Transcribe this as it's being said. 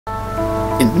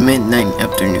It's midnight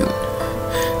afternoon.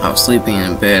 I was sleeping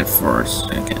in bed for a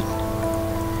second.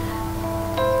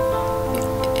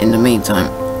 In the meantime,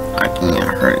 I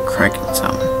heard a cracking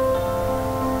sound.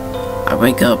 I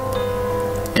wake up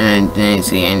and I didn't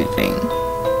see anything.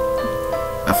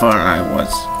 I thought I was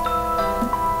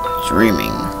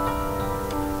dreaming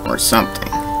or something.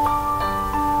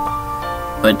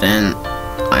 But then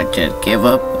I just gave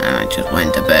up and I just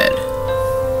went to bed.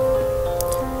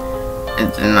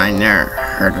 And then I never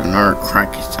heard another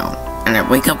cracking sound. And I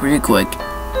wake up really quick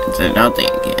and said nothing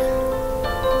again.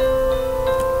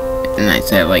 And I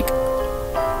said like,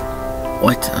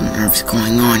 what on earth is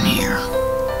going on here?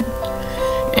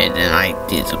 And then I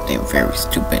did something very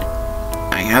stupid.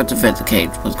 I had to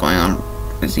investigate what's going on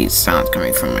with these sounds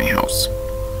coming from my house.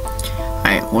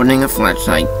 I am holding a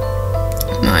flashlight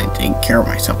and I take care of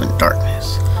myself in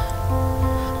darkness.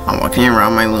 I'm walking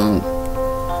around my room,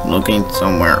 looking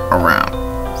somewhere around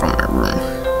from my room.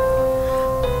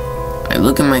 I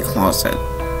look in my closet,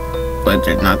 but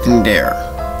there's nothing there.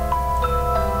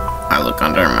 I look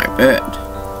under my bed.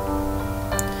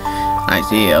 I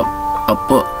see a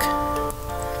book,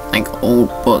 like an old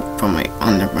book from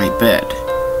under my bed.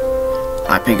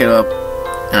 I pick it up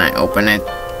and I open it,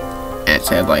 and it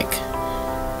said like,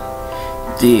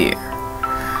 Dear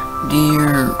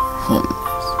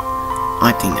homeless,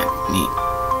 I think I need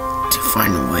to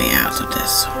find a way out of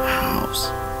this house.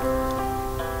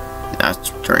 That's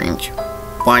strange.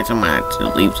 Why someone had to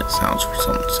leave this house for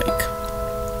someone's sake?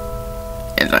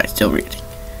 And I'm still reading.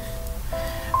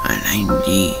 And I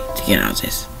need to get out of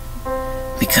this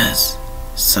because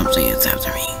something is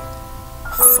after me,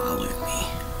 following me.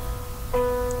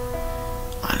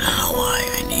 I don't know why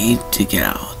I need to get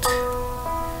out.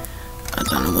 I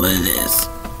don't know what it is,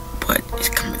 but it's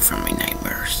coming from my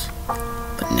nightmares.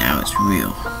 But now it's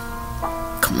real,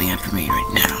 coming after me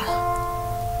right now.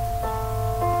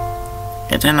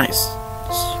 And then I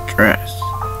stress,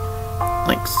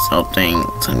 like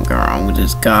something's wrong with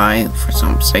this guy for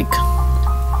some sake.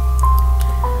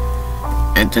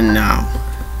 And then now,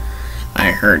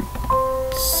 I heard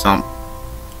some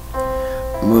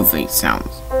moving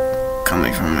sounds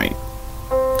coming from my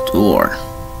door.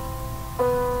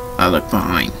 I looked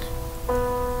behind.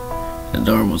 The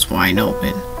door was wide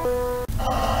open.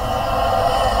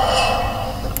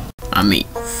 I mean,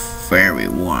 very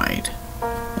wide,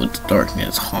 with the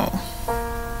darkness hall.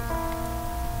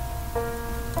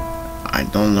 I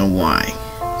don't know why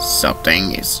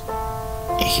something is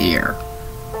here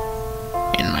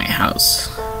in my house.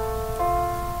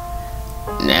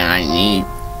 Then I need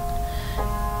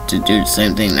to do the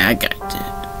same thing that guy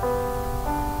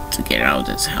did to get out of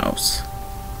this house.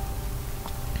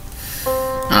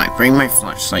 I bring my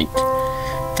flashlight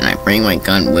and I bring my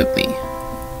gun with me,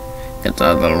 because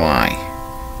I don't know why,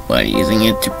 but I'm using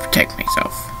it to protect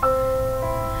myself.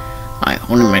 I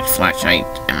hold my flashlight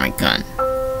and my gun,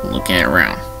 looking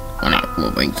around when I'm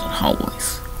moving to the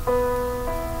hallways.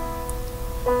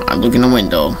 I look in the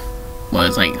window, but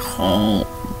it's like all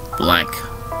black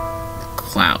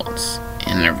clouds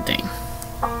and everything.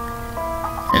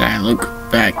 And I look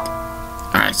back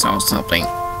and I saw something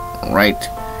right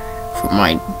from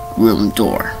my room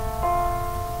door.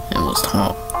 It was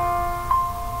tall,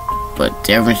 but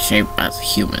different shape as a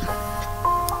human.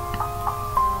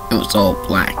 It was all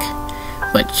black,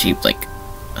 but shaped like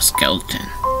a skeleton,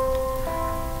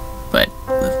 but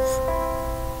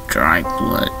with dry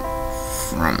blood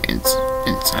from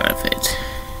inside of it.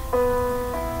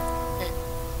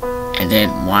 And then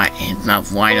his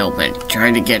mouth wide open,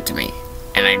 trying to get to me.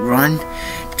 And I run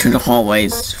through the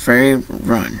hallways,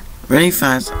 run really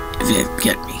fast if it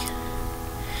get me.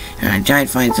 And I try to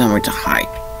find somewhere to hide.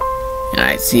 And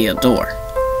I see a door.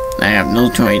 And I have no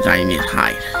choice, I need to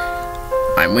hide.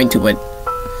 I went to it,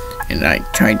 and I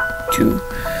tried to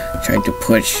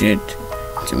push it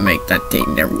to make that thing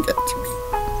never get to me.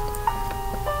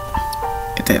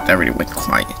 And then everything went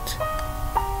quiet.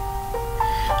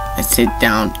 I sit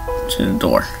down to the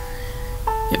door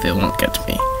if it won't get to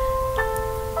me.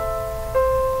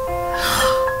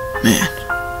 Man,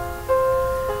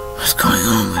 what's going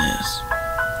on with this?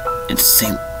 It's the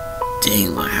same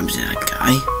thing what happened to that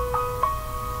guy.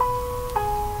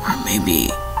 Or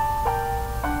maybe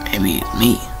it's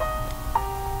me.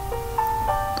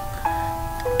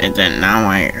 And then now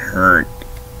I heard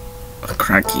a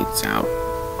cracking sound,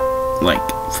 like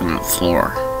from the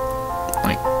floor,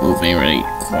 like moving really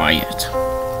quiet.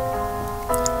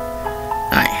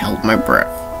 I held my breath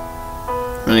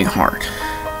really hard,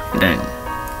 and then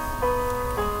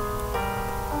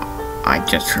I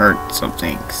just heard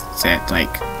something said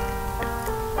like,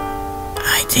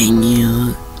 I think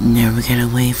you'll never get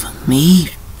away from me,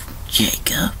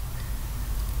 Jacob?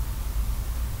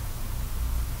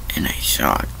 And I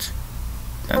shocked.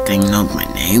 That thing knows my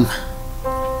name.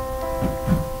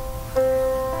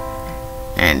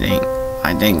 And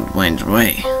I think it went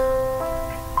away.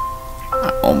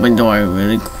 I opened the door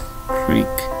really quick.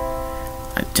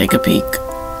 I take a peek,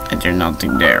 and there's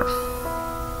nothing there.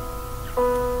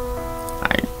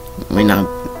 I went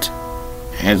out,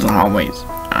 head to the hallways.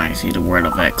 I see the word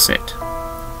of exit.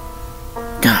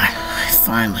 God, I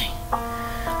finally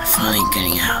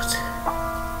getting out.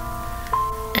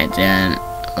 And then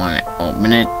when I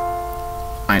opened it,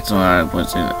 I saw it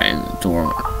was in the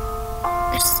door.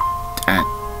 It's that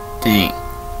thing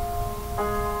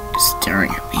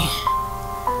staring at me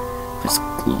with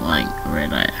glowing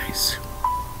red eyes.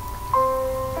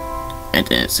 And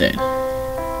then it said,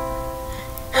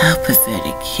 "How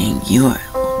pathetic you are,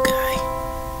 little guy.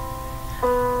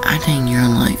 I think your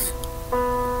life